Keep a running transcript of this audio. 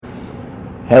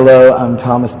Hello, I'm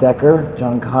Thomas Dekker,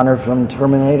 John Connor from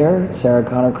Terminator, Sarah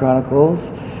Connor Chronicles,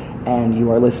 and you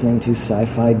are listening to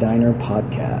SciFi Diner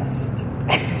Podcast.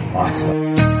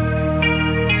 Awesome.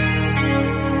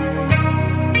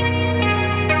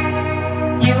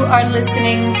 You are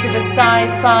listening to the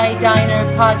SciFi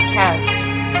Diner Podcast.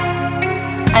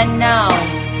 And now,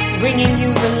 bringing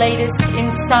you the latest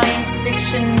in science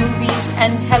fiction movies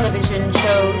and television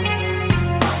shows.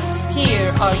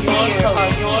 Here are your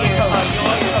hosts.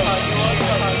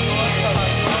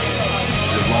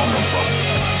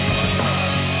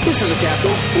 This is the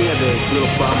captain. We had a little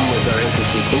problem with our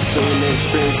entrance and coach, so we may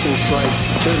experience some slight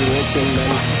turbulence and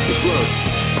then explode.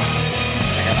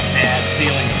 I have a bad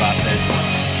feeling about this.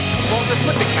 Well, just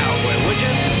put the cow away, would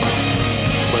you?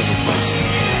 What is this place?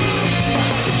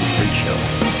 It's a freak show.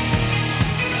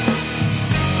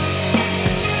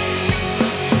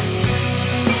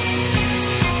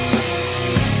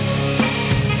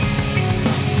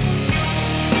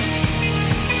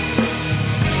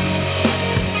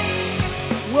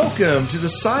 Welcome to the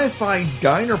Sci-Fi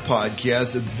Diner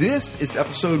Podcast. This is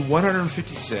episode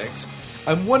 156.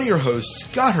 I'm one of your hosts,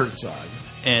 Scott Herzog.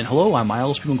 And hello, I'm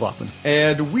Miles P. McLaughlin.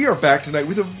 And we are back tonight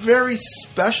with a very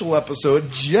special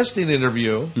episode, just an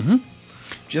interview. Mm-hmm.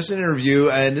 Just an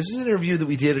interview, and this is an interview that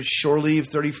we did at Shore Leave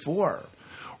 34.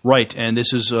 Right, and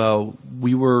this is,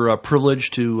 we were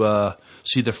privileged to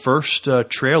see the first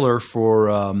trailer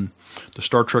for the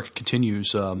Star Trek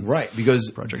Continues right,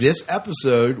 because project. This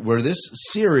episode, where this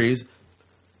series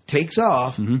takes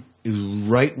off, is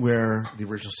right where the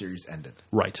original series ended.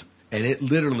 Right. And it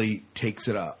literally takes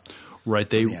it up. Right.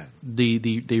 They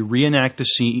reenact the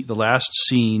scene, the last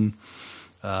scene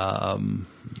of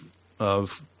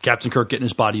Captain Kirk getting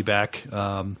his body back,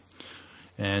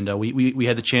 and we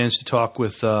had the chance to talk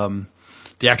with the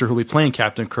actor who will be playing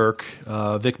Captain Kirk,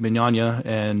 Vic Mignogna,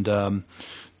 and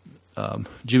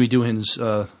Jimmy Doohan's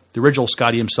the original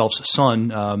Scotty himself's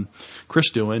son,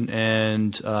 Chris Doohan,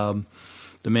 and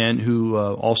the man who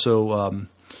also.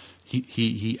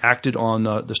 He acted on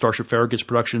the Starship Farragut's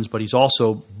productions, but he's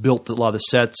also built a lot of the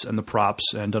sets and the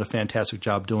props and done a fantastic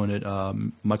job doing it,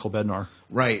 Michael Bednar.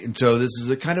 Right, and so this is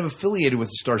a kind of affiliated with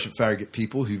the Starship Farragut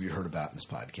people who you've heard about in this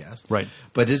podcast. Right.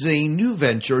 But it's a new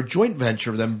venture, a joint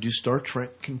venture of them to do Star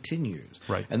Trek Continues.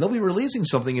 Right. And they'll be releasing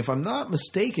something, if I'm not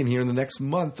mistaken, here in the next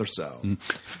month or so.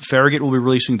 Farragut will be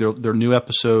releasing their new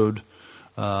episode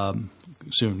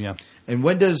soon, yeah. And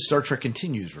when does Star Trek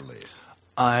Continues release?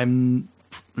 I'm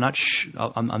not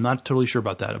totally sure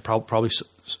about that. Probably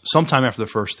sometime after the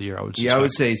first of the year, I would say. Yeah, I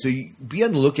would say. So be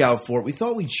on the lookout for it. We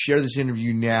thought we'd share this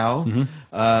interview now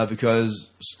because,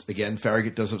 again,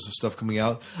 Farragut does have some stuff coming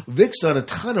out. Vic's done a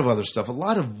ton of other stuff, a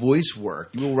lot of voice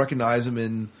work. You will recognize him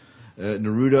in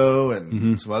Naruto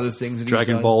and some other things.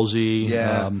 Dragon Ball Z.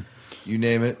 Yeah, you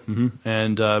name it.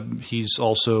 And he's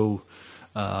also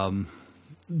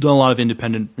done a lot of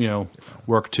independent,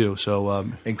 work too. So,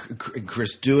 and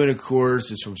Chris Doohan, of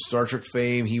course, is from Star Trek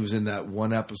fame. He was in that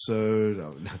one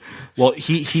episode. Well, I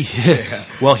think he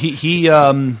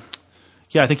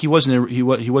was in an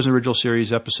original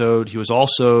series episode. He was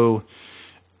also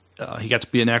he got to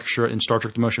be an extra in Star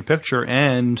Trek: The Motion Picture,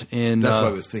 and in that's what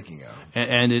I was thinking of,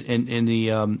 and in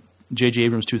the J.J.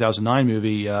 Abrams 2009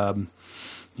 movie.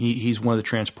 He's one of the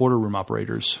transporter room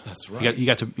operators. That's right. He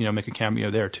got to make a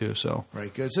cameo there too. So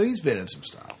right, good. So he's been in some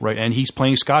stuff. Right, and he's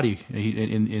playing Scotty.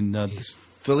 He's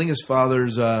filling his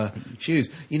father's shoes.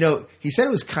 He said it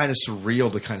was kind of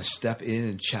surreal to kind of step in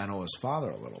and channel his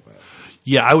father a little bit.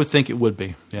 Yeah, I would think it would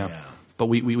be. Yeah. But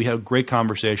we had a great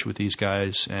conversation with these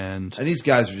guys, and these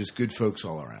guys are just good folks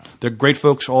all around. They're great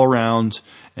folks all around,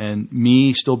 and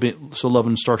me still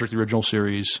loving Star Trek: The Original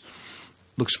Series.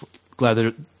 Looks glad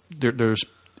that there's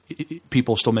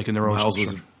people still making their own.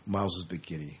 Miles was big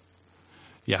giddy.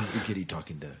 Yeah, he was big giddy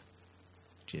talking to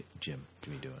Jimmy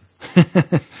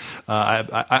Doohan.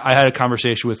 I had a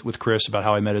conversation with Chris about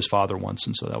how I met his father once,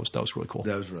 and so that was really cool.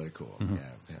 That was really cool.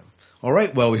 Yeah. All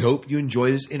right. Well, we hope you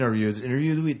enjoy this interview. This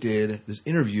interview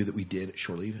that we did at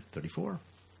Shore Leave 34.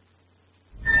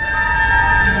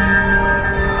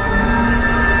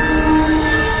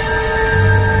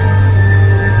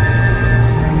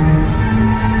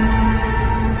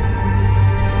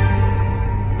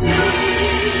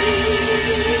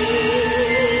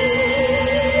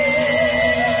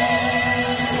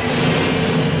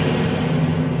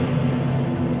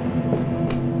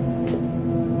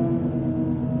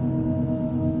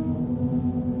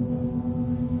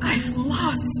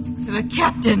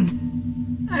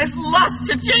 Captain, I've lost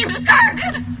to James Kirk.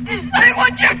 I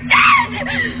want you dead.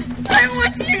 I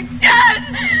want you dead.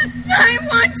 I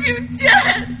want you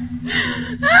dead.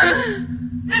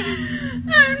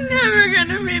 I'm never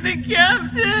gonna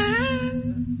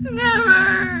Captain.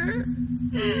 Never.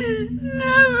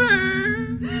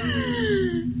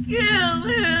 Kill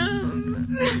him.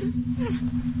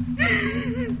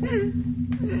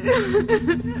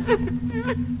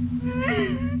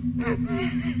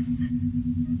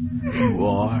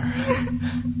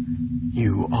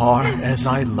 You are as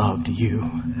I loved you.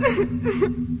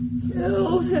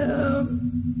 Kill him.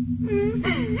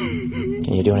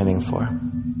 Can you do anything for her?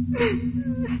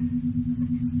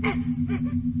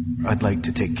 I'd like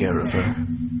to take care of her.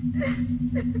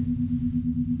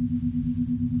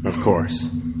 Of course.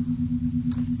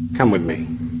 Come with me.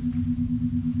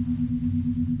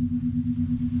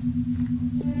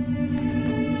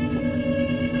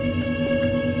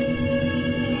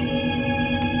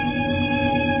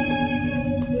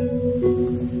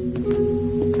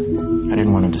 I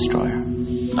didn't want to destroy her.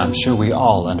 I'm sure we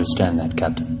all understand that,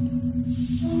 Captain.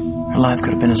 Her life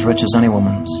could have been as rich as any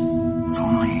woman's. If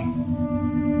only.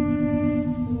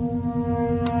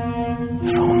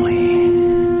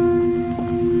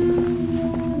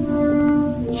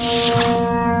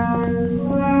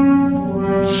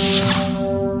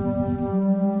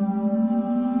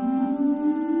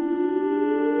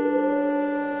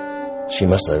 She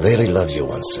must have really loved you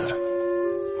once, sir.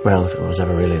 Well, if it was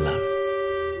ever really love.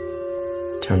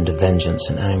 Turned to vengeance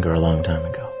and anger a long time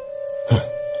ago.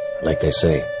 Like they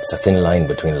say, it's a thin line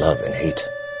between love and hate.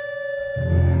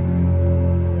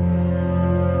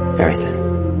 Very thin.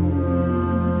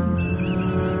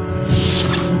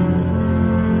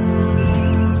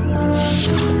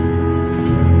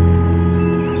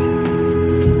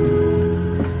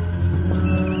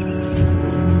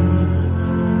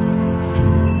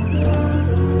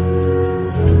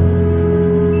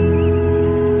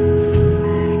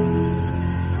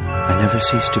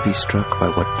 Cease to be struck by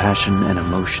what passion and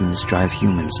emotions drive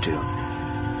humans to,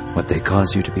 what they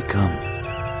cause you to become.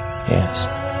 Yes.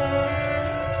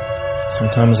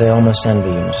 Sometimes I almost envy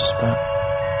you, Mr. Spock.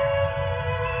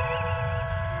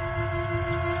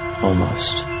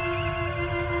 Almost.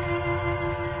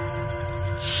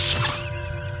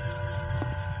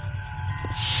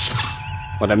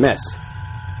 What I miss?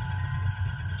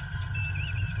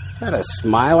 Is that a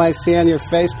smile I see on your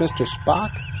face, Mr.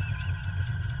 Spock?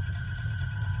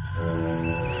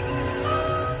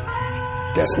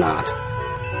 Guess not.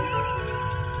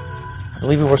 I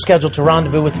believe we were scheduled to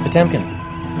rendezvous with the Potemkin.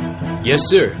 Yes,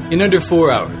 sir. In under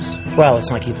 4 hours. Well,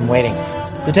 let's not keep them waiting.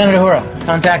 Lieutenant Uhura,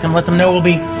 contact them. Let them know we'll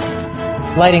be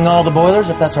lighting all the boilers,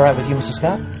 if that's all right with you, Mr.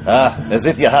 Scott. As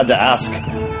if you had to ask.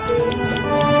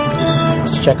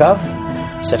 Mr. Chekhov,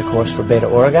 set a course for Beta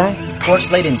Origai. Course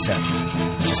laid in, sir.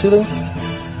 Mr. Sulu,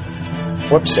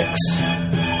 warp 6.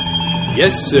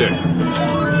 Yes, sir.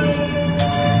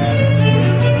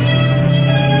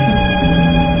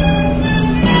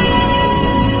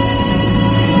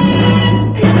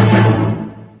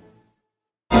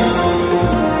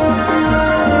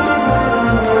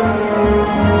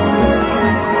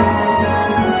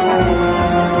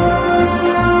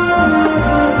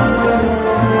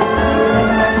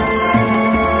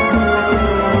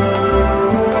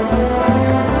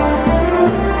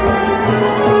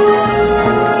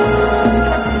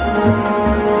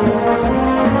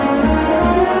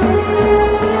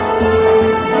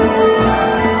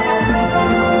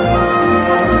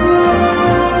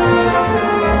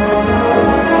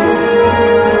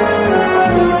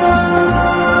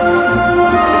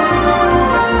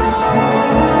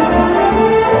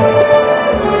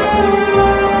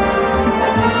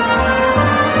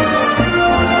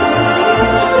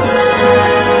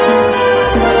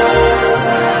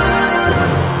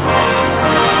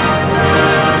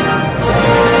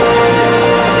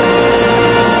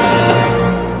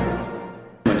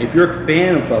 If you're a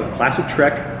fan of classic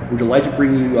Trek, we're delighted to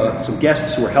bring you some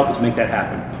guests who will help us make that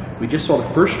happen. We just saw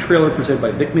the first trailer presented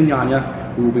by Vic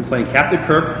Mignogna, who will be playing Captain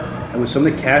Kirk, and with some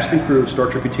of the cast and crew of Star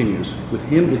Trek Continues. With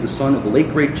him is the son of the late,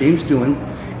 great James Doohan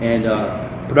and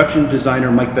production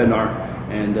designer Mike Bednar,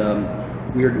 and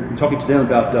we're talking to them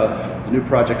about the new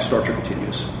project Star Trek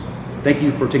Continues. Thank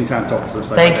you for taking time to talk to us.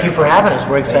 Thank you for having us.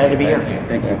 We're excited to be here.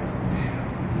 Thank you.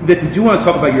 Vic, we do want to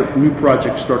talk about your new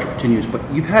project, Star Trek Continues, but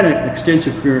you've had an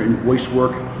extensive career in voice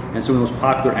work and some of the most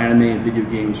popular anime and video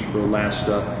games for the last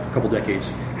couple decades.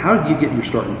 How did you get your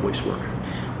start in voice work?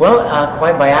 Well,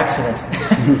 quite by accident.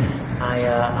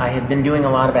 I had been doing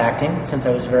a lot of acting since I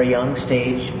was very young,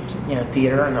 stage,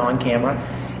 theater and on camera.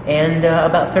 And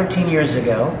about 13 years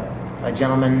ago, a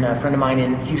gentleman, a friend of mine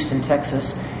in Houston,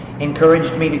 Texas,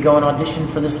 encouraged me to go and audition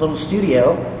for this little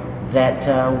studio that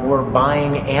were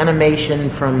buying animation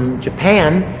from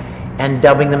Japan and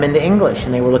dubbing them into English,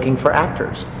 and they were looking for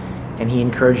actors. and he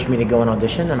encouraged me to go and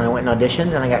audition, and I went and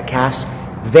auditioned, and I got cast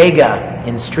Vega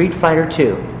in Street Fighter 2.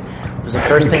 It was the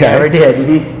first thing I ever did.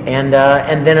 And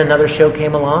then another show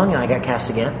came along, and I got cast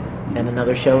again, and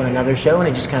another show, and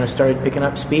it just kind of started picking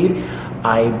up speed.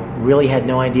 I really had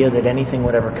no idea that anything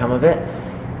would ever come of it.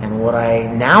 And what I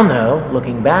now know,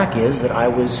 looking back, is that I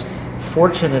was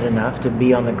fortunate enough to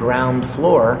be on the ground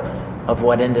floor of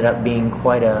what ended up being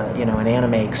quite an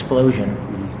anime explosion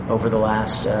over the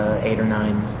last 8 or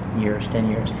 9 years, 10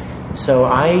 years. So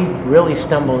I really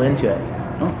stumbled into it.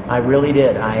 I really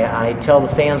did. I tell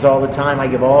the fans all the time, I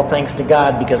give all thanks to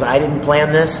God because I didn't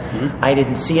plan this. I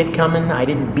didn't see it coming. I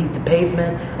didn't beat the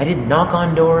pavement. I didn't knock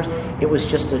on doors. It was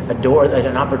just a door,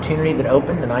 an opportunity that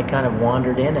opened, and I kind of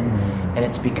wandered in, and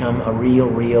it's become a real,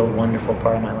 wonderful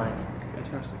part of my life.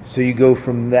 So you go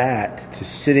from that to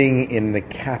sitting in the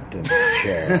captain's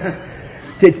chair.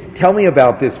 Tell me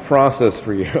about this process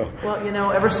for you.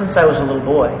 Well, ever since I was a little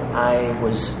boy, I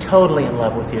was totally in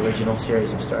love with the original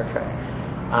series of Star Trek.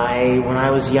 When I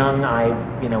was young, I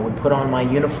would put on my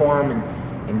uniform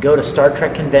and go to Star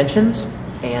Trek conventions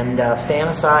and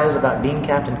fantasize about being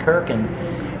Captain Kirk.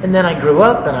 And then I grew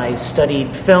up and I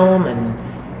studied film and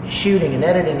shooting and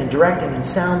editing and directing and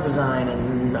sound design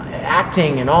and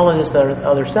acting and all of this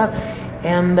other stuff.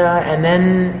 And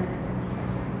then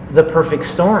the perfect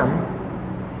storm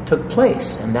took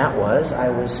place, and that was I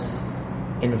was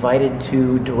invited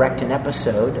to direct an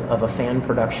episode of a fan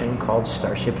production called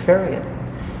Starship Farragut.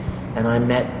 And I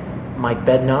met Mike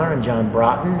Bednar and John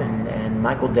Broughton and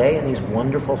Michael Day and these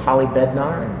wonderful Holly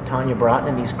Bednar and Tanya Broughton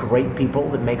and these great people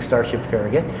that make Starship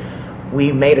Farragut.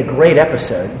 We made a great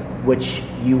episode, which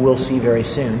you will see very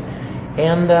soon,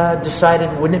 and decided,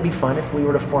 wouldn't it be fun if we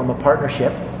were to form a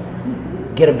partnership,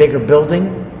 get a bigger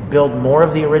building, build more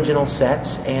of the original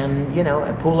sets, and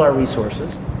pool our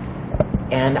resources.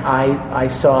 And I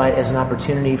saw it as an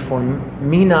opportunity for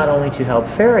me not only to help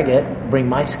Farragut, bring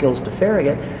my skills to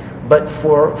Farragut, but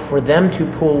for them to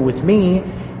pool with me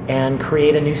and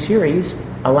create a new series,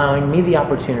 allowing me the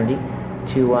opportunity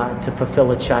to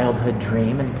fulfill a childhood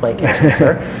dream and play Captain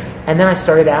Kirk. And then I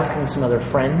started asking some other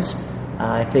friends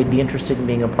if they'd be interested in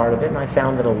being a part of it, and I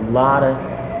found that a lot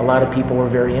of people were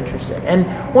very interested. And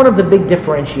one of the big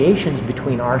differentiations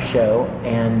between our show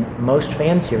and most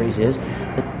fan series is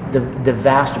that the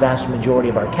vast majority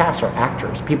of our cast are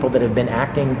actors, people that have been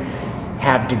acting,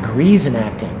 have degrees in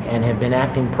acting, and have been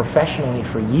acting professionally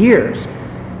for years.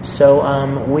 So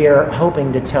we are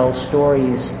hoping to tell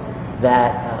stories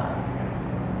that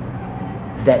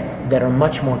are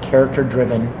much more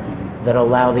character-driven, that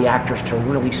allow the actors to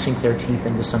really sink their teeth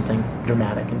into something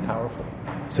dramatic and powerful.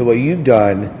 So what you've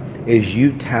done is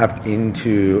you've tapped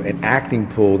into an acting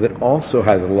pool that also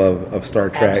has a love of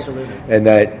Star Trek. Absolutely. And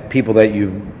that people that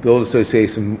you've built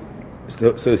association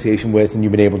with, and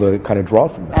you've been able to kind of draw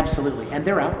from them. Absolutely. And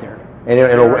they're out there.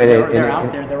 They're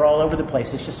out there. They're all over the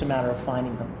place. It's just a matter of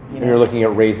finding them. And you're looking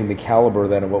at raising the caliber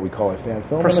then of what we call a fan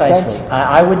film. Precisely.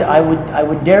 I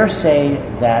would dare say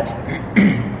that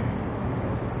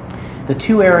the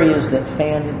two areas that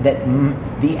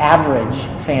the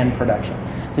average fan production,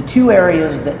 the two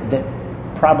areas that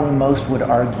probably most would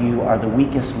argue are the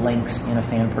weakest links in a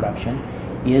fan production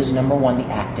is, number one, the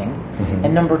acting,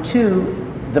 and number two,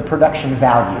 the production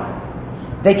value.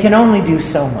 They can only do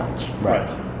so much.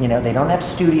 Right. They don't have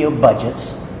studio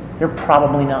budgets. They're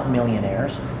probably not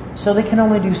millionaires. So they can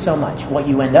only do so much. What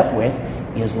you end up with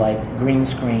is like green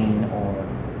screen or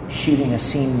shooting a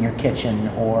scene in your kitchen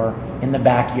or in the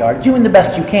backyard, doing the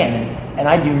best you can. And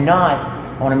I do not,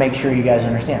 I want to make sure you guys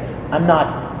understand, I'm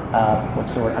not,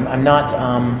 I'm not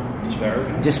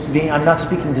I'm not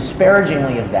speaking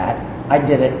disparagingly of that. I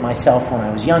did it myself when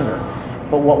I was younger.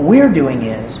 But what we're doing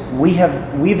is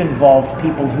we've involved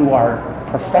people who are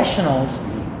professionals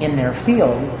in their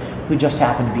field who just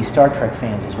happen to be Star Trek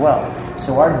fans as well.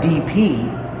 So our DP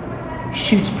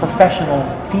shoots professional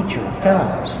feature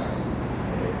films.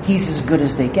 He's as good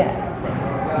as they get.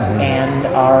 And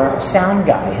our sound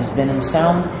guy has been in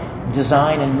sound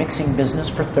design and mixing business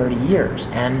for 30 years.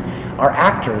 And our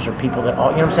actors are people that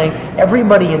all, I'm saying?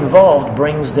 Everybody involved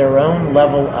brings their own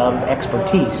level of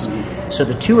expertise. So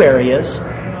the two areas,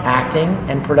 acting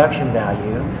and production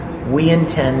value, we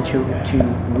intend to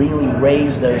really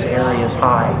raise those areas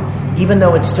high. Even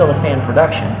though it's still a fan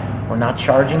production, we're not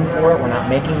charging for it, we're not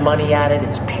making money at it,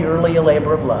 it's purely a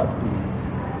labor of love.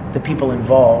 The people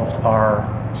involved are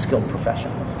skilled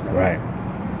professionals. Right.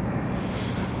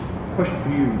 Question for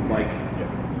you, Mike.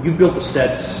 You built the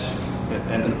sets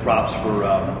and the props for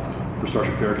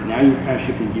Starship Farragut. Now you're kind of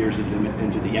shifting gears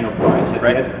into the Enterprise.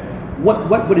 Right.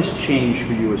 What has changed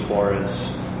for you as far as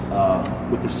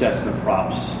with the sets and the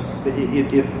props?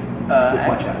 If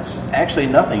Actually,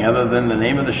 nothing other than the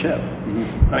name of the ship.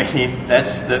 Mm-hmm. I mean,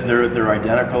 they're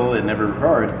identical in every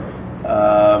regard,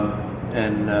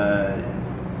 and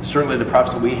certainly the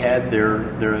props that we had, they're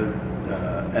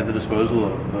at the disposal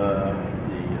of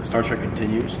the Star Trek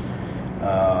Continues,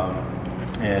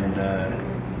 and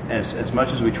as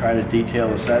much as we try to detail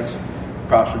the sets,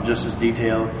 props are just as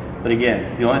detailed. But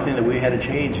again, the only thing that we had to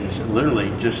change is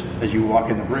literally just as you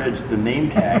walk in the bridge, the name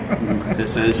tag that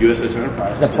says USS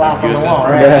Enterprise. The plaque on the USS wall,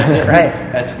 Enterprise. right? Right.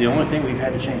 That's the only thing we've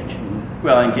had to change.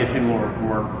 Well, and give him more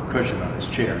cushion on his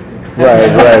chair. Right.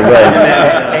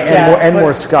 And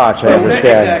more scotch, I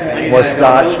understand. Exactly. More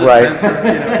scotch, right?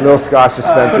 Little scotch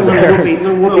dispenser there.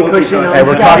 Little cushion on And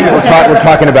we're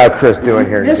talking about Chris doing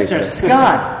here. Mr.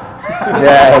 Scott.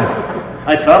 Yeah.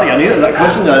 I saw you. I needed that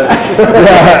cushion.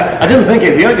 I didn't think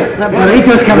of you.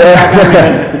 Burrito's coming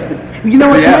back. You know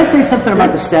what? Can I say something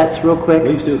about the sets real quick?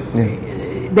 Please do.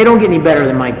 They don't get any better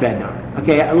than Mike Bednar.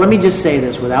 Okay, let me just say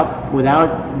this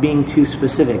without being too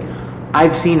specific.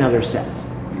 I've seen other sets.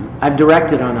 I've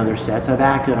directed on other sets. I've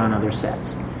acted on other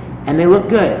sets. And they look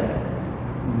good.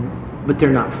 But they're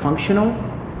not functional,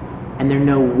 and they're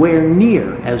nowhere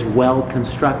near as well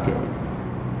constructed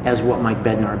as what Mike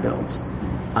Bednar builds.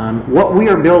 What we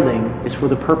are building is for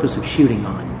the purpose of shooting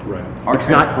on. Right. Our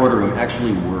transporter room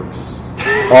actually works.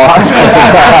 We're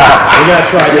gonna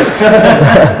try this.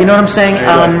 You know what I'm saying?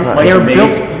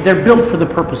 They're built for the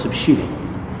purpose of shooting.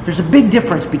 There's a big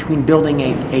difference between building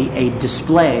a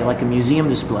display, like a museum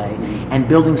display, and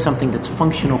building something that's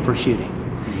functional for shooting.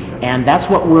 And that's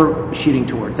what we're shooting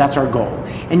towards. That's our goal.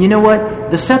 And you know what?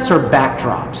 The sets are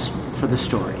backdrops for the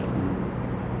story.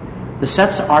 The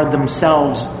sets are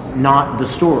themselves not the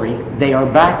story. They are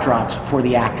backdrops for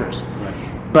the actors. Right.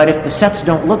 But if the sets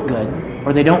don't look good,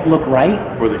 or they don't look right,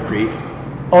 or they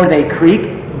creak,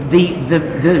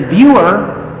 the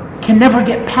viewer can never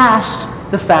get past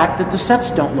the fact that the sets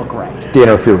don't look right. They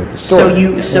interfere with the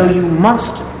story. So you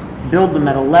must build them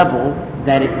at a level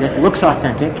that looks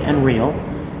authentic and real,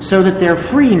 so that they're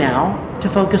free now to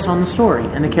focus on the story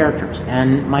and the characters.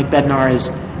 And Mike Bednar is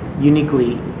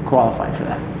uniquely qualified for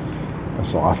that.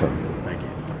 That's awesome.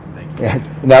 Thank you.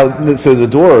 Now, so the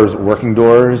doors, working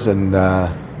doors, and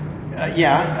working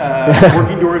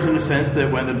doors in the sense that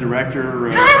when the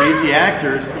director sees the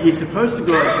actors, he's supposed to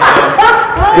go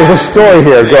ahead. There's a story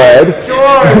here. Go ahead.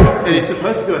 Doors, and he's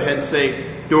supposed to go ahead and say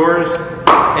doors,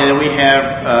 and then we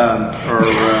have our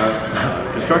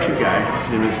construction guy.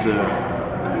 His name is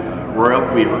Royal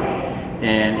Weaver,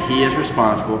 and he is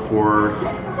responsible for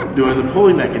doing the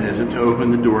pulling mechanism to open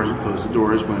the doors and close the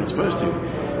doors when it's supposed to.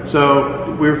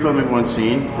 So we were filming one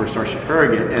scene for Starship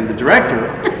Farragut, and the director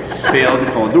failed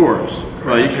to pull doors.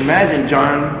 Well, you can imagine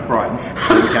John Broughton,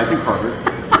 Captain Parker,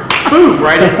 boom,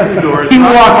 right into the doors. He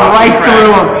walked right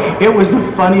through them. It was the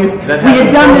funniest. We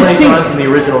had done this scene in the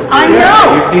original scene. I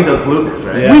know. You've seen those bloopers,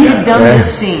 right? We had done this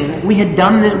scene. We had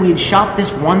shot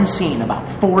this one scene about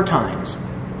 4 times.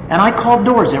 And I called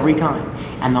doors every time.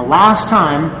 And the last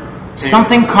time,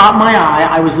 something caught my eye.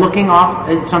 I was looking off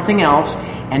at something else,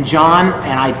 and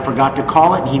I forgot to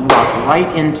call it, and he walked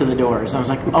right into the doors. I was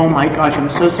like, oh my gosh, I'm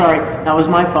so sorry. That was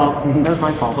my fault. That was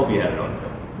my fault. I hope you had it on.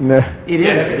 No. It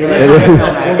is.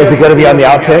 Is it going to be on the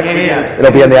outtakes? It is.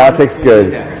 It'll be on the outtakes?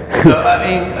 Good. Yeah. So, I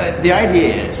mean, the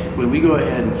idea is, when we go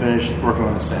ahead and finish working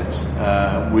on the sets,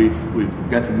 we've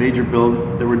got the major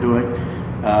build that we're doing,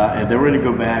 and then we're going to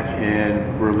go back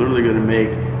and we're literally going to make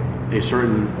a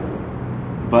certain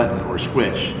button or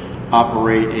switch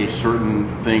operate a certain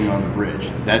thing on the bridge.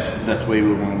 That's the way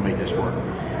we want to make this work.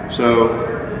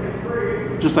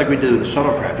 So, just like we did with the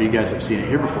shuttlecraft, you guys have seen it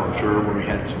here before, I'm sure, when we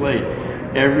had it displayed.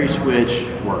 Every switch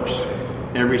works.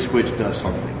 Every switch does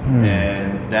something.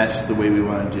 And that's the way we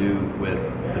want to do with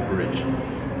the bridge,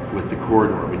 with the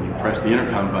corridor. When you press the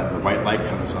intercom button, the white light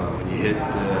comes on. When you hit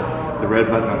the red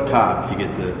button up top, you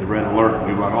get the red alert.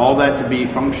 We want all that to be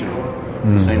functional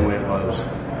the same way it was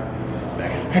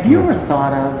back then. Have you ever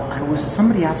thought of,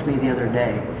 somebody asked me the other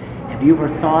day, have you ever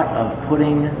thought of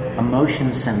putting a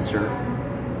motion sensor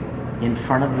in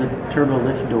front of the turbo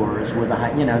lift doors with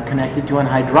connected to an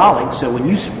hydraulic, so when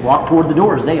you walk toward the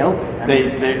doors, they open?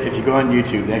 If you go on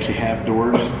YouTube, they actually have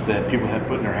doors that people have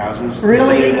put in their houses.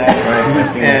 Really? To do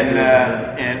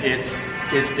that. And it's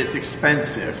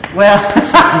expensive. Well,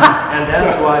 and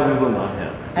that's why we will not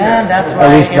have. And that's why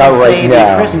at least not right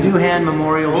now. Chris Doohan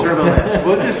Memorial Turbo Lift.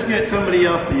 We'll just get somebody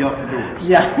else to yell for doors.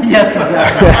 Yeah. Yes,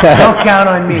 exactly. Don't count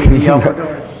on me to yell for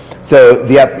doors. So,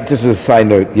 just as a side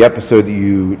note, the episode that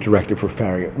you directed for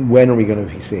Farragut, when are we going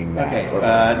to be seeing that? Okay,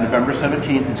 November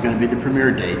 17th is going to be the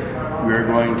premiere date. We're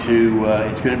going to,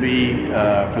 it's going to be,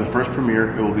 for the first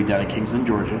premiere, it will be down in Kingsland,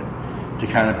 Georgia. to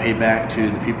kind of pay back to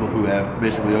the people who have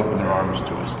basically opened their arms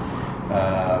to us.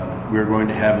 We're going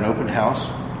to have an open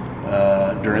house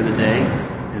during the day,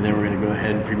 and then we're going to go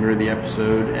ahead and premiere the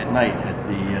episode at night at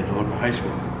the local high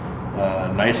school.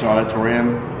 Nice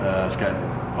auditorium. It's got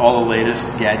all the latest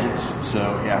gadgets. So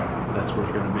yeah, that's where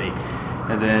it's going to be.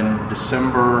 And then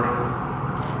December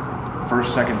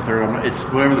 1st, 2nd, 3rd. It's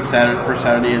whatever the first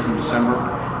Saturday is in December.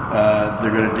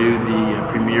 They're going to do the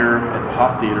premiere at the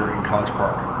Hoff Theater in College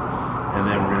Park, and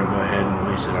then we're going to go ahead and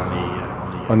release it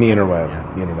on the interweb.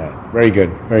 The internet. Very good,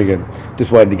 very good.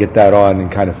 Just wanted to get that on and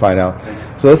kind of find out.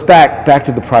 So let's back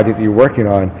to the project that you're working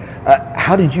on.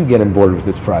 How did you get on board with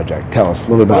this project? Tell us a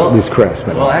little about at least Chris.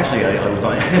 Well, actually, I was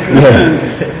on.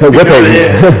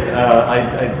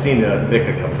 I'd seen Vic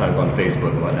a couple times on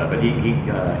Facebook and whatnot, but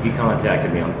he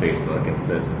contacted me on Facebook and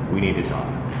says we need to talk.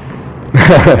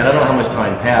 And I don't know how much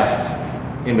time passed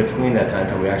in between that time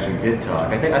until we actually did talk.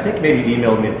 I think maybe he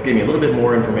emailed me, gave me a little bit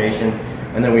more information,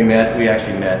 and then we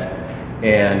actually met.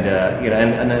 And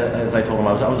and as I told him,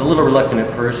 I was a little reluctant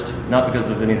at first, not because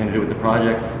of anything to do with the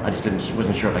project. I just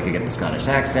wasn't sure if I could get the Scottish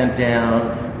accent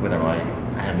down, whether I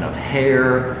had enough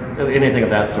hair, anything of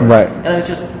that sort. Right. And I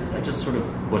just sort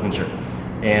of wasn't sure.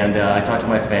 And I talked to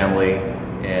my family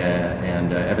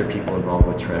and other people involved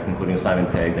with Trek, including Simon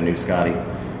Pegg, the new Scotty.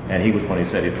 And he was one who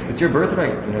said, "It's your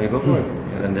birthright. You go for it."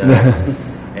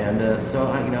 And so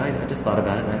I just thought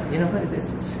about it, and I said,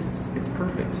 it's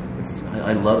perfect.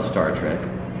 I love Star Trek.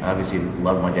 Obviously,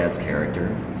 love my dad's character,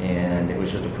 and it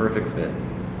was just a perfect fit.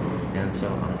 And so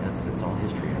it's all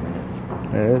history.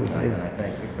 I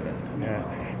thank you for that.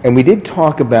 And we did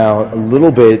talk about a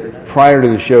little bit prior to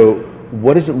the show.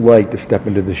 What is it like to step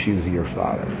into the shoes of your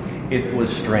father? It was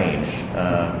strange.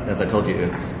 As I told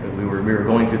you, we were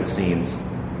going through the scenes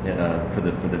for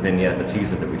the vignette, the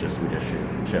teaser that we just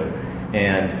showed,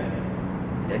 and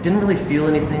I didn't really feel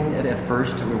anything at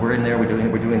first. We're in there. We're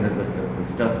doing the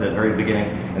stuff at the very beginning,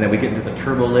 and then we get into the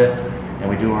turbo lift, and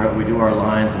we do our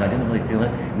lines, and I didn't really feel it.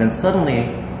 And then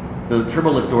suddenly, the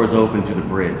turbo lift doors open to the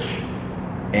bridge,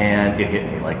 and it hit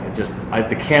me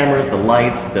the cameras, the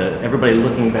lights, everybody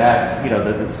looking back,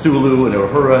 the Sulu and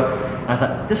Uhura. I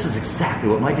thought, this is exactly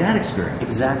what my dad experienced.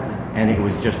 Exactly. And it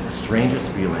was just the strangest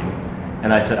feeling.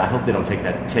 And I said, I hope they don't take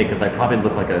that take, because I probably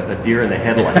look like a deer in the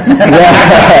headlights.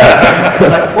 I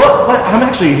was like, what? I'm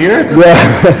actually here?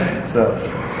 So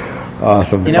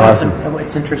awesome. Awesome.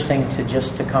 It's interesting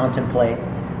to contemplate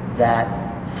that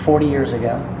 40 years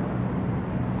ago,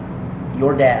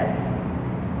 your dad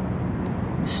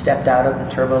stepped out of the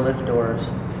turbolift doors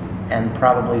and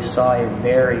probably saw a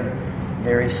very,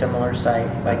 very similar sight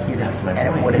like you did.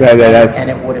 And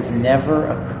it would have never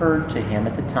occurred to him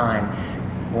at the time,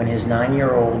 when his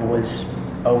 9-year-old was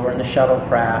over in the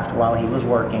shuttlecraft while he was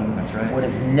working. That's right. Would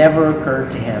have never occurred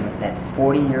to him that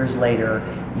 40 years later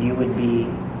you would be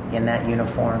in that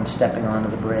uniform stepping onto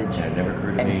the bridge. Yeah, it never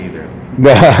occurred to me either.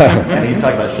 And he's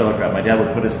talking about shuttlecraft. My dad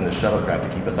would put us in the shuttlecraft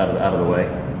to keep us out of the way.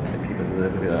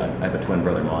 I have a twin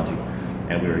brother, Monty,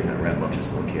 and we were rambunctious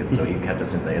little kids, so he kept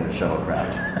us in the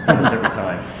shuttlecraft almost every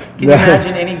time. Can you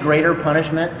imagine any greater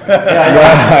punishment? I know.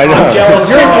 I'm jealous.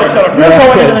 You're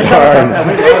going into the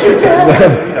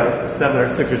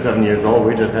shuttlecraft. 6 or 7 years old,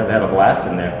 we just have had a blast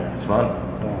in there. It's fun.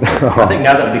 I think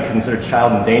now that would be considered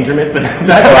child endangerment, but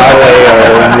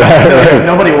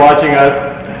nobody watching us.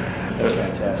 That's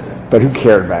fantastic. But who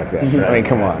cared back then? I mean,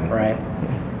 come on. Right.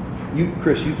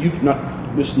 Chris, you've not.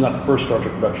 This is not the first Star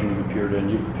Trek production you've appeared in.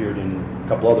 You've appeared in a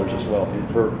couple others as well.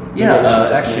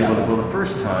 Actually, the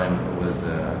first time was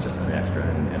just an extra,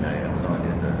 and I was on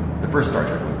in the first Star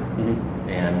Trek movie. Mm-hmm.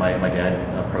 And my dad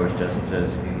approached us and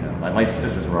says, my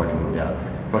sisters were already moved out.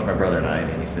 Approached my brother and I,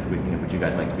 and he said, would you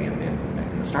guys like to be in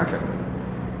the Star Trek movie?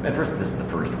 At first, this is the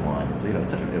first one. It's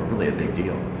such really a big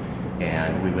deal.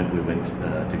 And we went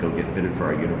to go get fitted for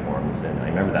our uniforms, and I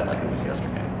remember that like it was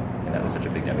yesterday. And that was such a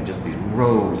big deal. I mean, just these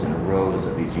rows and rows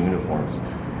of these uniforms,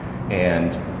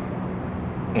 and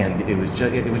it was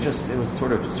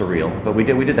sort of surreal. But we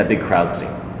did that big crowd scene.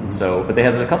 Mm-hmm. So, but they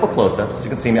had a couple close-ups. You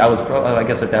can see me. I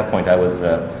guess at that point I was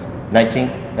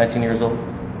 19 years old,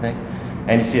 I think.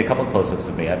 And you see a couple close-ups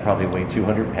of me. I probably weighed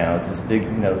 200 pounds. This big,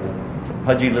 this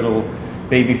pudgy little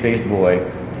baby-faced boy,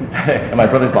 and my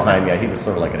brother's behind me. He was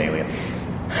sort of like an alien.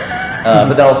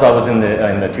 But then also I was in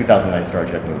the 2009 Star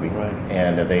Trek movie, right.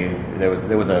 And there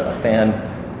was a fan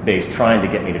base trying to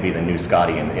get me to be the new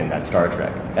Scotty in that Star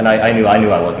Trek, and I knew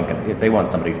I wasn't going to. They want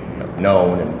somebody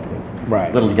known and right.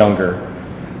 a little younger,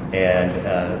 and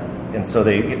And so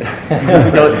they,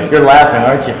 you're laughing,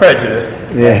 aren't you? Prejudice.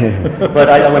 Yeah. But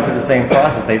I went through the same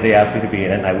process. They asked me to be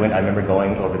in it, and I remember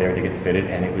going over there to get fitted,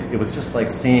 and it was just like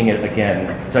seeing it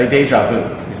again. So deja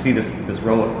vu. You see this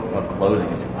row of clothing,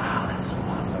 you say, wow, that's so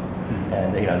awesome.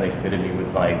 And they fitted me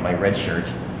with my red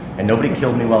shirt. And nobody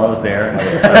killed me while I was there. And I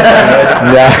was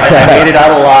I made it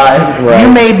out alive. Right. You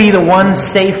may be the one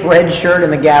safe red shirt in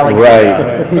the galaxy.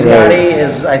 Right. Scotty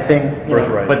is, I think,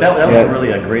 birthright. But that was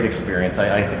really a great experience.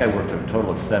 I think I worked a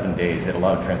total of 7 days. Had a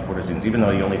lot of transporter students. Even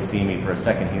though you only see me for a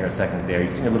second here, a second there, you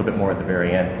see me a little bit more at the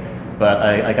very end. But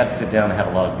I got to sit down and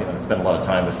have spend a lot of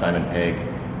time with Simon Pegg.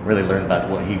 Really learn about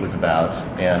what he was about,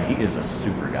 and he is a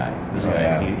super guy. This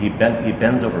guy, he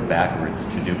bends over backwards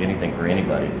to do anything for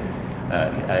anybody.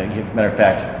 Matter of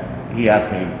fact, he asked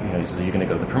me, he says, "Are you going to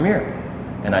go to the premiere?"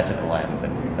 And I said, "Well, I haven't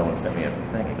been. No one sent me a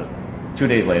thing." He goes, 2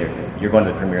 days later, he said, "You're going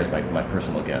to the premiere as my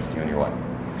personal guest, you and your wife."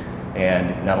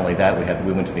 And not only that,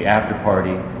 we went to the after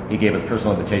party. He gave us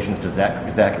personal invitations to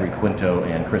Zachary Quinto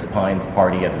and Chris Pine's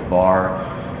party at his bar,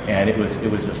 and it was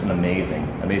just an amazing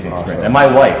experience. Awesome. And my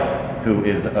wife, who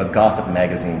is a gossip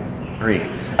magazine freak,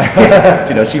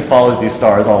 she follows these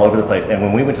stars all over the place. And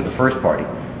when we went to the first party,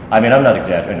 I mean, I'm not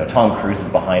exaggerating. Tom Cruise is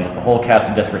behind us. The whole cast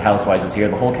of Desperate Housewives is here.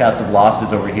 The whole cast of Lost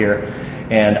is over here.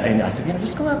 And I said,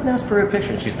 just go up and ask for a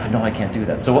picture. And she said, no, I can't do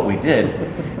that. So what we did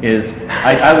is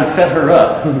I would set her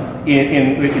up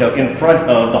in front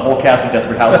of the whole cast of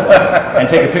Desperate Housewives and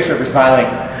take a picture of her smiling.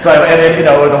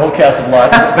 Or the whole cast of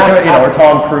Lost, or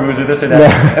Tom Cruise or this or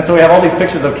that. And so we have all these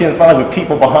pictures of Kim smiling with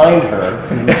people behind her.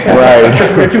 Right. Because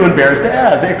we were too embarrassed to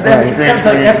ask. Exactly.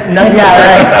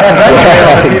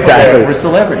 We're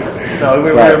celebrities. So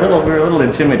we were a little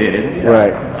intimidated.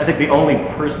 Right. I think the only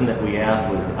person that we asked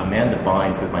was Amanda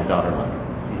Bynes because my daughter loved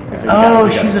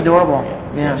her. She's adorable.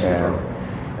 Yeah.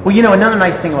 Well, another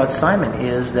nice thing about Simon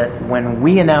is that when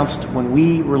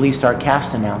we released our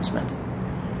cast announcement,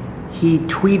 he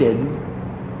tweeted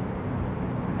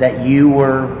that you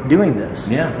were doing this.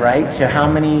 Yeah. Right? To how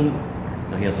many?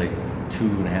 He has like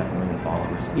 2.5 million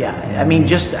followers. Yeah. I mean,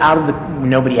 just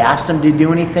nobody asked him to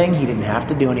do anything. He didn't have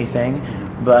to do anything.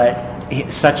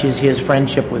 But such is his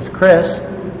friendship with Chris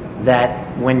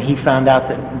that when he found out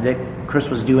that Chris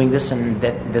was doing this and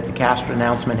that the cast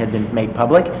announcement had been made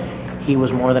public, he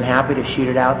was more than happy to shoot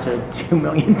it out to 2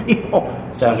 million people.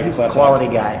 So he's a quality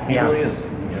guy. He really is.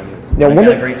 Now,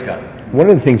 Great Scott. One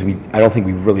of the things I don't think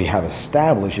we really have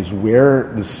established is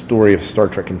where the story of Star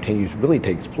Trek Continues really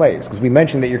takes place. Because we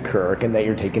mentioned that you're Kirk and that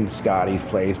you're taking Scotty's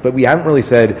place, but we haven't really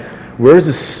said where is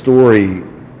the story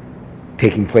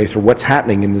taking place or what's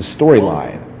happening in this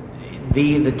storyline.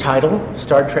 The title,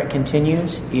 Star Trek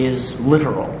Continues, is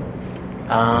literal.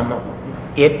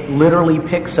 It literally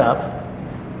picks up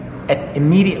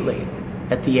immediately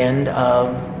at the end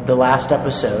of the last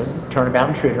episode, Turnabout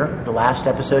Intruder, the last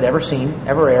episode ever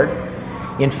aired.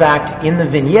 In fact, in the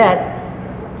vignette,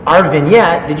 our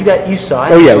vignette, you saw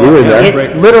it? Oh yeah, we were there.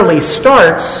 It literally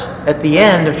starts at the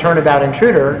end of Turnabout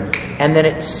Intruder, and then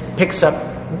it picks up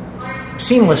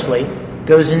seamlessly,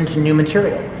 goes into new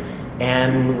material.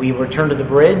 And we return to the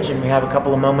bridge, and we have a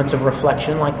couple of moments of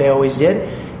reflection like they always did,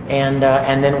 and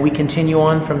then we continue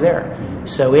on from there.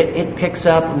 So it picks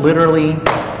up literally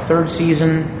third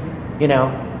season,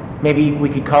 maybe we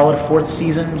could call it fourth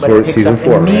season, but it picks up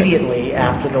immediately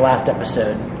after the last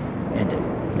episode ended.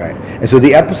 Right. And so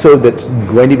the episode that's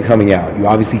going to be coming out, you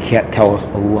obviously can't tell us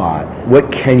a lot.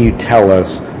 What can you tell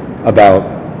us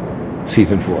about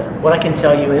season 4? What I can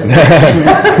tell you is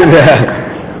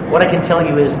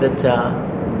that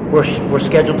we're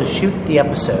scheduled to shoot the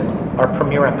episode, our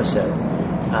premiere episode,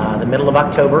 the middle of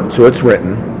October. So it's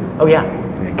written. Oh yeah.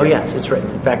 Oh yes, it's written.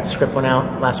 In fact, the script went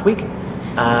out last week.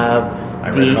 I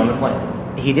read it on the plane.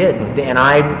 He did, and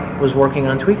I was working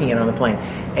on tweaking it on the plane.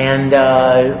 And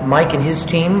Mike and his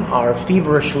team are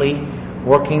feverishly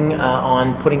working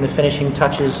on putting the finishing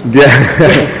touches.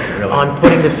 Yeah. On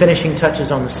putting the finishing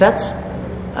touches on the sets.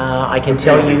 I can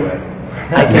tell you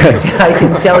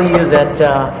that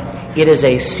it is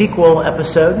a sequel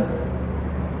episode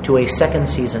to a second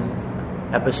season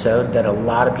episode that a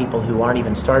lot of people who aren't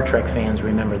even Star Trek fans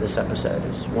remember. This episode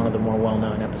is one of the more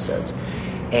well-known episodes.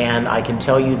 And I can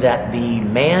tell you that the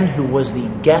man who was the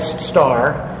guest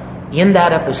star in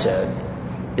that episode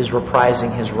is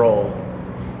reprising his role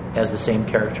as the same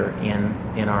character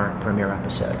in our premiere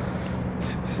episode.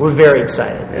 We're very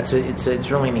excited. It's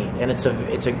really neat, and it's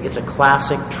a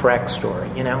classic Trek story.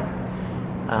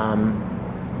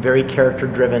 Very character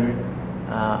driven,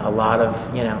 a lot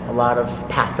of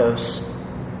pathos,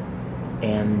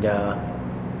 and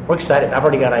we're excited. I've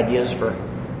already got ideas for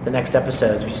the next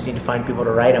episodes. We just need to find people to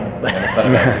write them.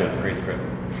 It's a great script.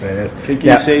 Can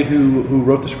you say who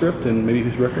wrote the script and maybe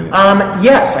who's directing it?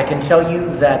 Yes, I can tell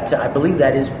you that I believe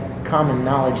that is common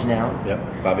knowledge now.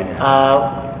 Yep, Bobby Nash.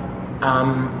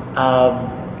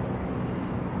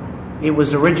 It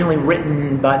was originally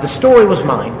written by. The story was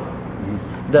mine.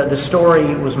 The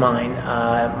story was mine.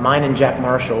 Mine and Jack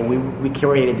Marshall. We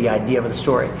curated the idea of the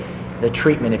story, the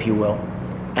treatment, if you will,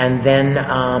 and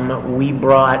then we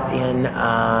brought in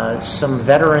some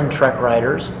veteran Trek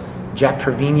writers, Jack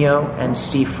Trevino and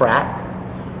Steve Fratt,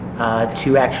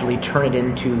 to actually turn it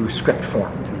into script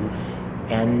form.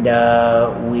 And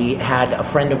we had a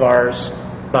friend of ours,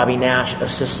 Bobby Nash,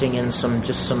 assisting in some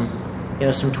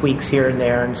tweaks here and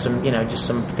there, and just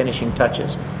some finishing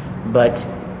touches. But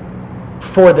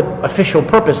for the official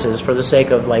purposes, for the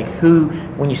sake of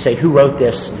when you say who wrote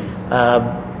this,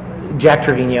 Jack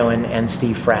Trevino and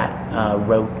Steve Fratt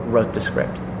wrote the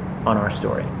script on our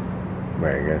story.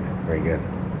 Very good, very good.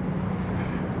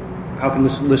 How can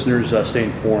listeners stay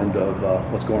informed of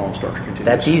what's going on with Star Trek Continues?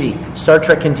 That's easy.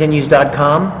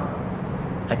 StarTrekContinues.com.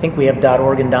 I think we have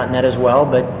 .org and .net as well,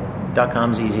 but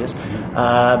 .com's easiest.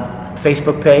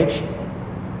 Facebook page.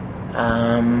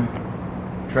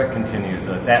 Trek Continues.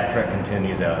 It's at Trek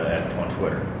Continues on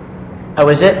Twitter. Oh,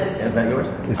 is it? Is that yours?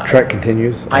 Is Trek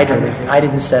Continues? I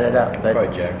didn't set it up, but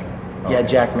Probably Jack. Yeah,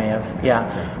 Jack may have. Yeah,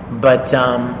 but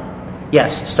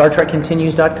yes,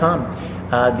 StarTrekContinues.com.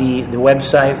 The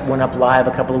website went up live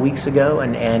a couple of weeks ago,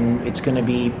 and it's going to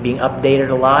be being updated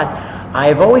a lot.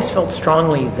 I've always felt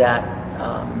strongly that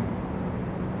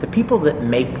the people that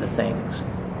make the things,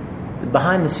 the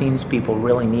behind-the-scenes people,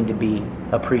 really need to be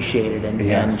appreciated and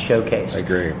showcased. I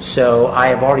agree. So I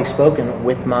have already spoken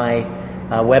with my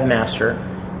webmaster.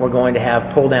 We're going to have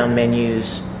pull-down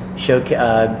menus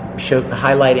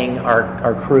highlighting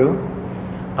our crew.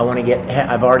 I want to get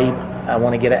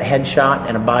a headshot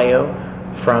and a bio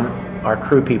from our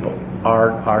crew people,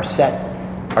 our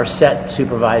set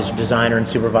supervisor, designer and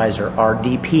supervisor, our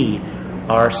DP,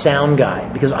 our sound guy,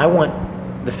 because I want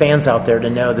the fans out there to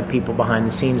know the people behind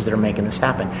the scenes that are making this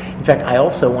happen. In fact, I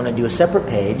also want to do a separate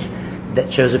page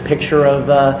that shows a picture of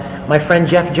my friend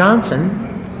Jeff Johnson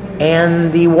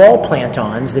and the wall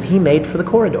plant-ons that he made for the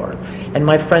corridor, and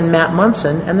my friend Matt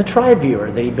Munson and the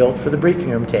tri-viewer that he built for the briefing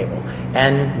room table,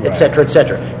 and et cetera, et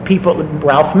cetera.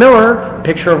 Ralph Miller,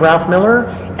 picture of Ralph Miller,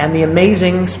 and the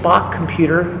amazing Spock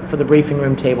computer for the briefing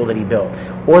room table that he built,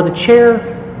 or the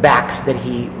chair backs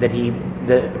the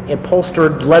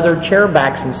upholstered leather chair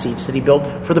backs and seats that he built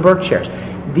for the Burke chairs.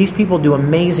 These people do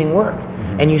amazing work.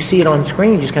 And you see it on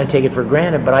screen, you just kind of take it for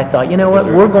granted. But I thought, you know what,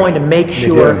 we're going to make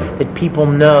sure that people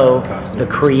know the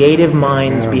creative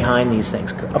minds behind these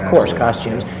things. Of course,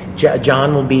 costumes.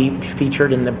 John will be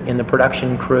featured in the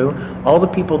production crew. All the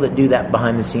people that do that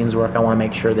behind the scenes work, I want to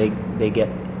make sure they get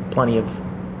plenty of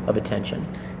attention.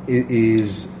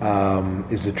 Is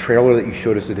the trailer that you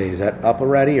showed us today, is that up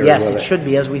already? Or yes, it should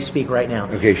be as we speak right now.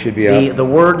 Okay, it should be up.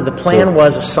 The plan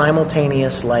was a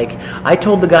simultaneous, I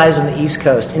told the guys on the East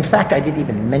Coast, in fact, I didn't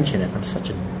even mention it, I'm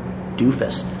such a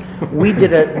doofus. We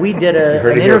did an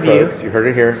interview. You heard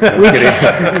it here. What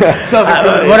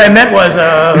I meant was,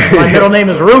 my middle name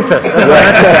is Rufus.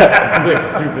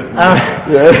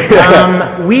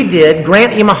 We did,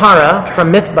 Grant Imahara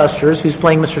from Mythbusters, who's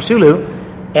playing Mr. Sulu,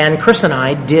 and Chris and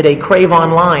I did a Crave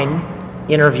Online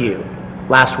interview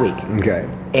last week. Okay.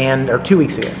 Or 2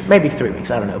 weeks ago, maybe 3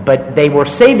 weeks, I don't know. But they were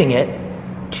saving it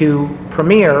to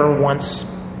premiere once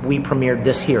we premiered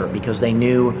this here, because they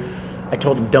knew, I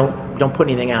told them don't put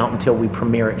anything out until we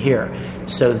premiere it here.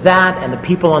 So that, and the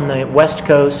people on the West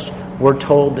Coast were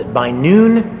told that by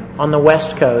noon on the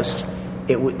West Coast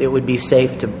it would be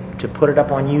safe to put it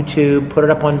up on YouTube, put it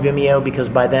up on Vimeo, because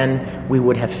by then we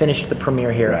would have finished the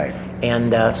premiere here. Right.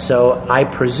 And so I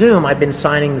presume, I've been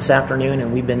signing this afternoon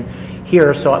and we've been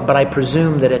here, but I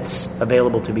presume that it's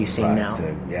available to be seen now.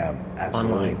 Yeah,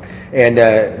 absolutely. Online. And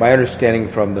my understanding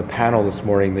from the panel this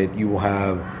morning that you will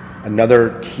have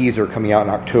another teaser coming out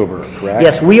in October, correct?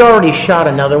 Yes, we already shot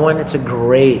another one. It's a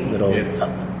great little... It's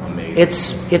amazing.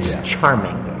 It's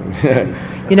charming.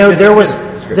 There was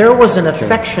an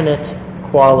affectionate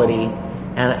quality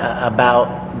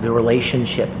about the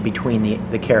relationship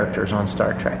between the characters on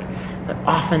Star Trek that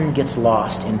often gets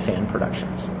lost in fan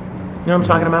productions. You know what I'm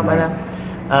talking about by that?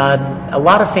 A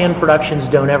lot of fan productions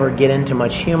don't ever get into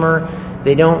much humor.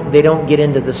 They don't get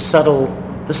into the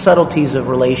subtleties of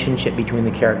relationship between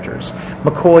the characters.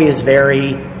 McCoy is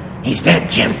he's dead,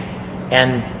 Jim.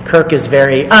 And Kirk is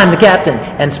I'm the captain,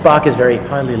 and Spock is very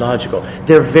highly logical.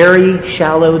 They're very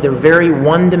shallow, they're very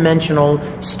one-dimensional,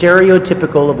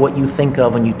 stereotypical of what you think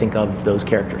of when you think of those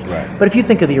characters. Right. But if you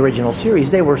think of the original series,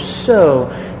 they were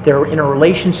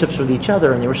interrelationships with each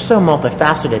other, and they were so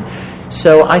multifaceted.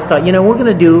 So I thought, we're going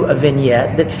to do a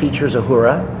vignette that features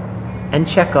Uhura and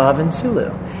Chekhov and Sulu.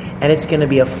 And it's going to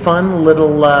be a fun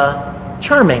little,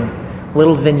 charming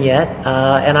little vignette.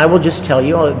 And I will just tell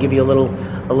you, I'll give you a little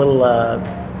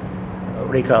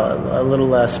what do you call it? A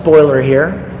little spoiler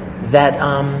here, that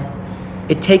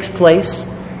it takes place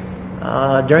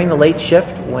during the late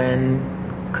shift when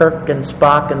Kirk and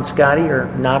Spock and Scotty are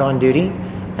not on duty,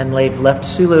 and they've left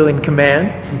Sulu in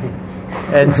command.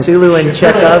 And Sulu and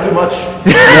Chekhov,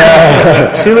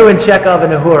 Sulu and Chekhov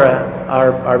and Uhura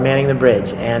are manning the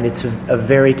bridge, and it's a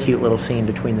very cute little scene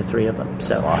between the three of them.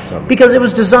 So awesome, because it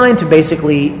was designed to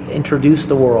basically introduce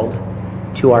the world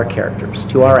to our characters,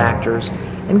 to our actors,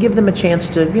 and give them a chance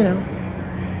to,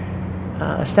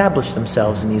 establish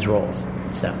themselves in these roles.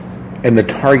 So, and the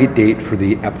target date for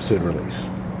the episode release,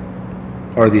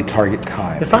 or the target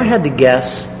time? If I had to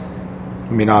guess,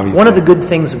 I mean, obviously, one of the good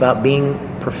things about being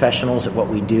professionals at what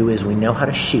we do is we know how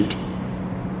to shoot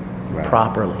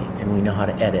properly, and we know how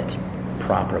to edit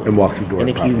properly. And walk through doors. And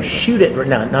if properly. you shoot it,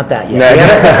 no, not that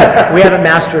yet. We haven't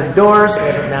mastered doors. We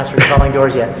haven't mastered calling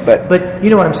doors yet. But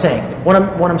you know what I'm saying. What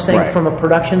I'm saying from a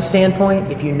production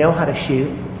standpoint, if you know how to shoot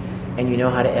and you know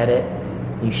how to edit,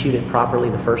 and you shoot it properly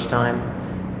the first time,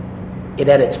 it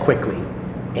edits quickly.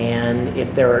 And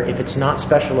if it's not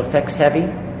special effects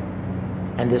heavy,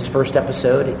 and this first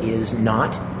episode is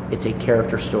not, it's a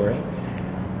character story,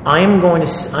 I'm going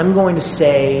to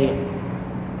say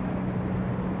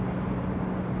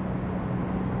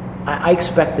I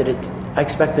expect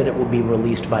that it will be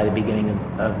released by the beginning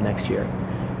of next year.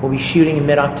 We'll be shooting in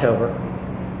mid-October,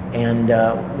 and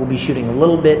we'll be shooting a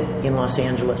little bit in Los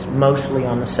Angeles, mostly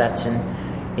on the sets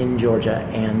in Georgia.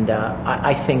 And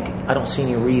I don't see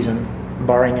any reason,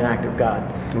 barring an act of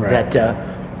God,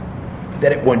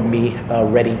 that it wouldn't be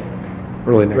ready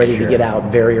to get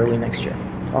out very early next year.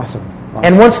 Awesome.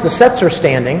 And once the sets are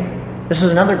standing, this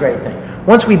is another great thing.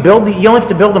 Once we build you only have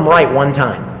to build them right one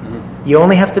time. You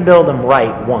only have to build them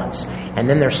right once. And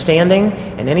then they're standing,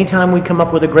 and anytime we come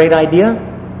up with a great idea,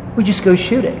 we just go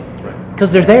shoot it. Because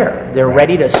they're there. They're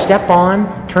ready to step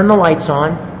on, turn the lights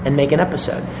on, and make an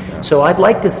episode. So I'd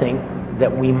like to think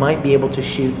that we might be able to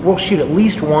we'll shoot at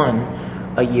least one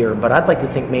a year, but I'd like to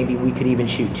think maybe we could even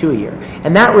shoot 2 a year.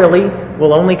 And that really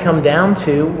will only come down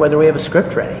to whether we have a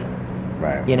script ready.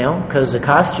 Right. Because the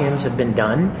costumes have been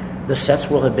done. The sets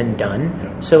will have been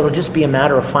done, so it'll just be a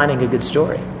matter of finding a good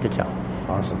story to tell.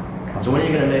 Awesome. So when are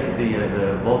you going to make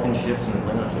the Vulcan ships and the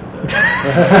Klingon ships?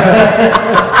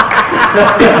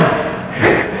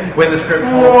 When the script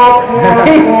calls.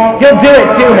 He'll do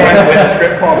it too, man. When the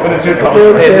script calls.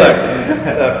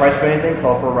 Hey, look, price of anything,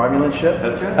 call for a Romulan ship.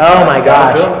 That's right. Oh my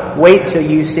gosh! Wait till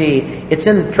you see. It's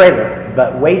in the trailer,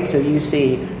 but wait till you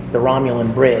see the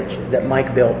Romulan bridge that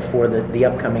Mike built for the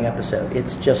upcoming episode.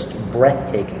 It's just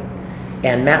breathtaking.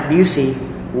 And Matt Busey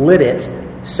lit it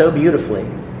so beautifully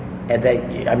that,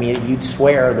 you'd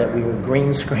swear that we were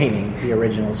green screening the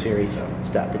original series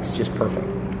stuff. It's just perfect.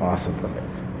 Awesome. Perfect.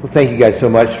 Well, thank you guys so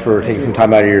much for taking some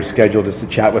time out of your schedule just to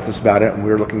chat with us about it, and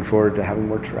we're looking forward to having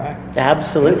more track.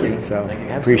 Absolutely. So,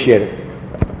 appreciate it.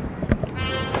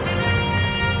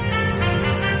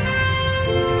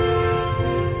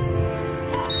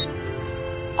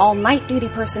 All night duty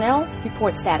personnel,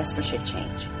 report status for shift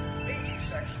change.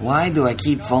 Why do I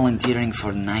keep volunteering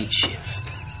for night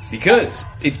shift? Because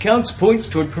it counts points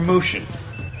toward promotion.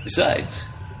 Besides,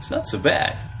 it's not so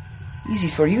bad. Easy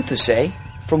for you to say,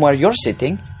 from where you're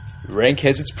sitting. Rank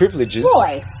has its privileges.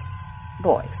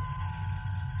 Boys.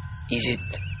 Is it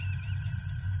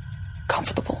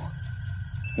comfortable?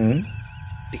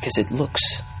 Because it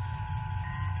looks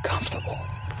comfortable.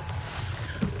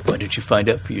 Why don't you find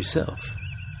out for yourself?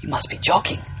 You must be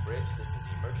joking.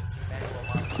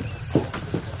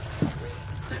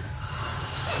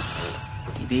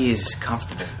 It is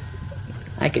comfortable.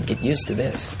 I could get used to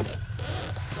this.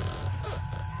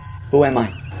 Who am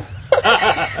I?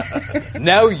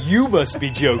 Now you must be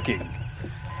joking.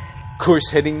 Course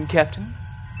heading, Captain?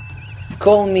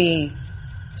 Call me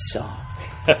Saw.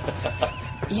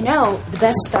 The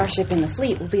best starship in the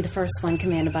fleet will be the first one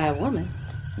commanded by a woman.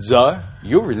 Czar,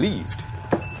 you're relieved.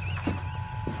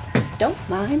 Don't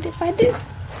mind if I do.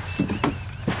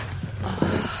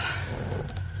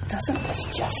 Doesn't this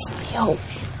just feel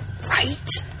right?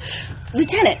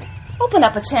 Lieutenant, open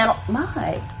up a channel.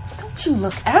 My, don't you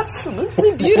look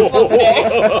absolutely beautiful today?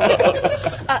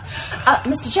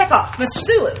 Mr. Chekhov, Mr.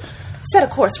 Sulu, Set a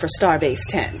course for Starbase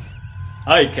 10.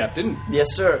 Aye, Captain. Yes,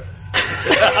 sir.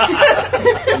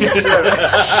 Yes, sir.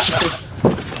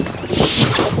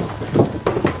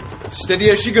 Steady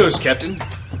as she goes, Captain.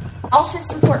 All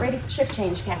ships report ready for shift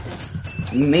change,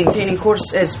 Captain. Maintaining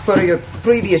course as per your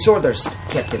previous orders,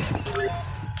 Captain.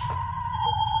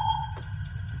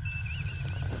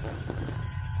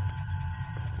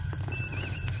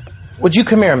 Would you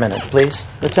come here a minute, please,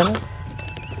 Lieutenant?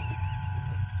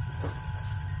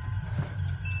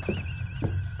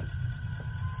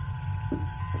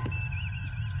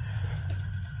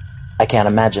 I can't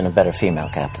imagine a better female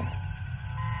captain.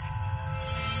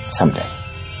 Someday.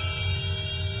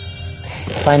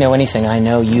 If I know anything, I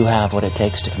know you have what it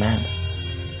takes to command.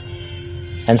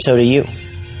 And so do you.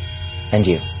 And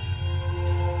you.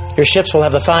 Your ships will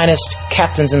have the finest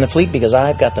captains in the fleet because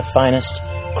I've got the finest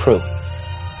crew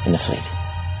in the fleet.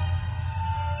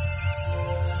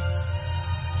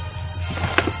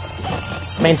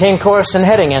 Maintain course and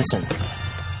heading, Ensign.